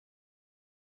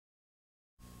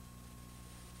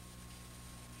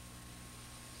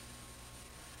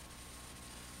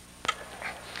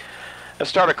The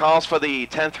starter calls for the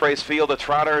 10th race field of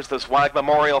trotters. The Zweig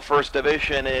Memorial First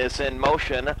Division is in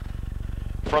motion.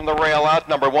 From the rail out,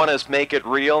 number 1 is Make It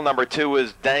Real. Number 2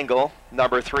 is Dangle.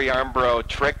 Number 3, Armbro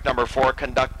Trick. Number 4,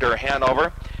 Conductor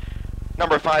Hanover.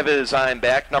 Number 5 is I'm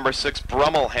Back. Number 6,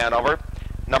 Brummel Hanover.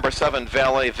 Number 7,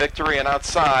 Valet Victory. And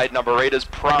outside, number 8 is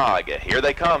Prague. Here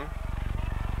they come.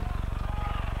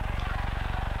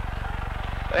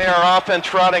 They are off and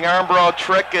trotting. Armbro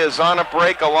Trick is on a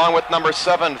break along with number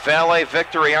 7, Valet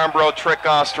Victory. Armbro Trick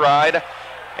off stride.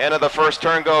 Into the first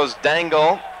turn goes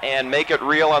Dangle and Make It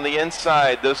Real on the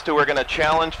inside. Those two are going to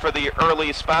challenge for the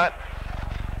early spot.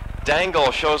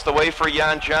 Dangle shows the way for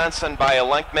Jan Johnson by a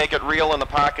length. Make It Real in the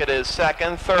pocket is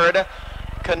second. Third,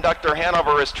 Conductor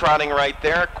Hanover is trotting right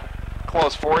there.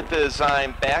 Close fourth is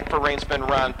I'm Back for reinsman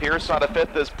Ron Pierce. Out of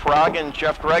fifth is Prague and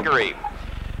Jeff Gregory.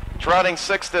 Trotting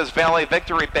sixth is Valet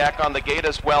Victory back on the gate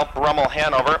as well, Brummel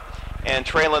Hanover. And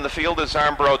trailing the field is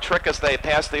Armbro Trick as they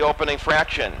pass the opening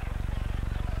fraction.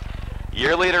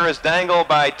 Your leader is Dangle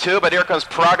by 2, but here comes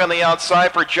Prague on the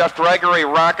outside for Jeff Gregory.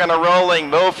 Rocking and rolling,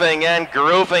 moving and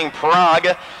grooving. Prague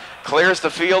clears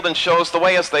the field and shows the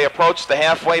way as they approach the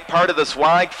halfway part of the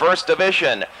Zweig First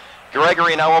Division.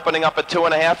 Gregory now opening up a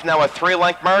 2.5, now a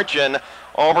 3-length margin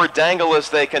over Dangle as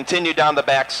they continue down the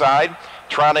backside.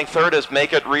 Trotting third is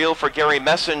Make It Real for Gary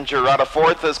Messenger. Out of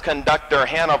fourth is Conductor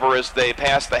Hanover as they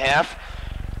pass the half.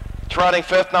 Trotting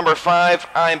fifth, number 5,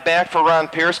 I'm Back for Ron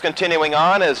Pierce. Continuing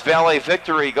on as Valet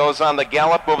Victory goes on the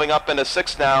gallop, moving up into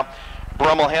sixth now.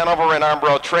 Brummel Hanover and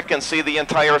Armbro Trick can see the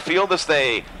entire field as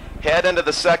they head into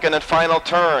the second and final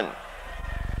turn.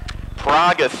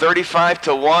 Prague at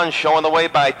 35-1, showing the way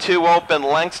by 2 open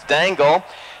lengths. Dangle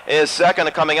is second,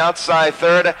 coming outside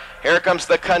third. Here comes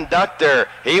the Conductor.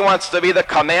 He wants to be the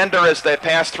commander as they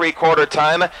pass three-quarter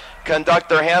time.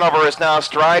 Conductor Hanover is now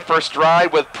stride for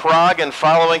stride with Prague and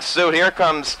following suit. Here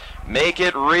comes Make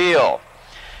It Real.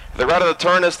 The run of the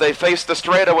turn as they face the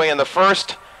straightaway in the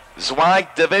first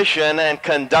Zweig division, and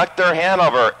Conductor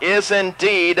Hanover is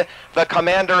indeed the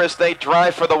commander as they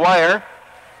drive for the wire.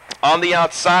 On the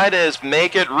outside is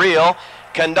Make It Real.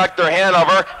 Conductor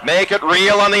Hanover, Make It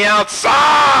Real on the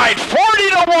outside,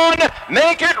 40-1,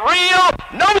 Make It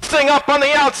Real, nosing up on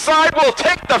the outside, will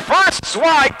take the first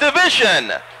Zweig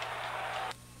division.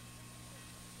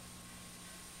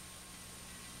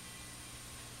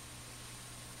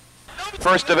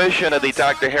 First division of the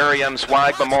Dr. Harry M.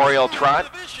 Zweig Memorial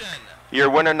Trot. Your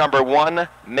winner, number 1,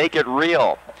 Make It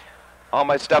Real. Owned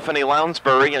by Stephanie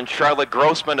Lounsbury and Charlotte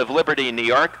Grossman of Liberty, New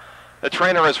York. The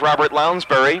trainer is Robert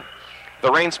Lounsbury.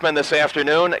 The reinsman this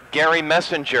afternoon, Gary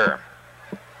Messenger.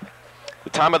 The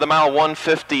time of the mile,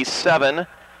 1:57.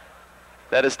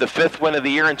 That is the 5th win of the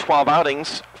year in 12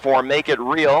 outings for Make It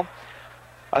Real.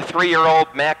 A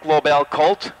 3-year-old Mac Lobel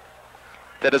colt.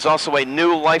 That is also a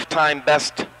new lifetime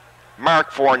best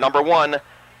mark for number 1,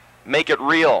 Make It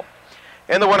Real.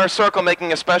 In the winner's circle,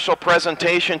 making a special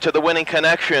presentation to the winning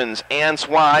connections, Ann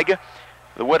Zweig,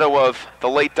 the widow of the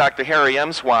late Dr. Harry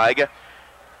M. Zweig.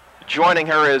 Joining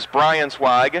her is Brian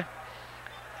Zweig,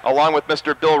 along with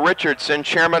Mr. Bill Richardson,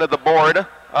 chairman of the board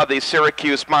of the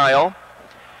Syracuse Mile.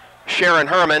 Sharon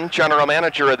Herman, general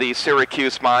manager of the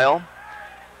Syracuse Mile.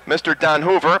 Mr. Don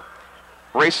Hoover,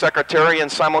 race secretary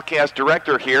and simulcast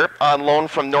director here on loan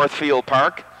from Northfield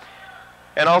Park.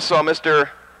 And also Mr.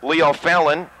 Leo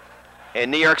Fallon, a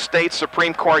New York State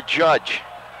Supreme Court judge.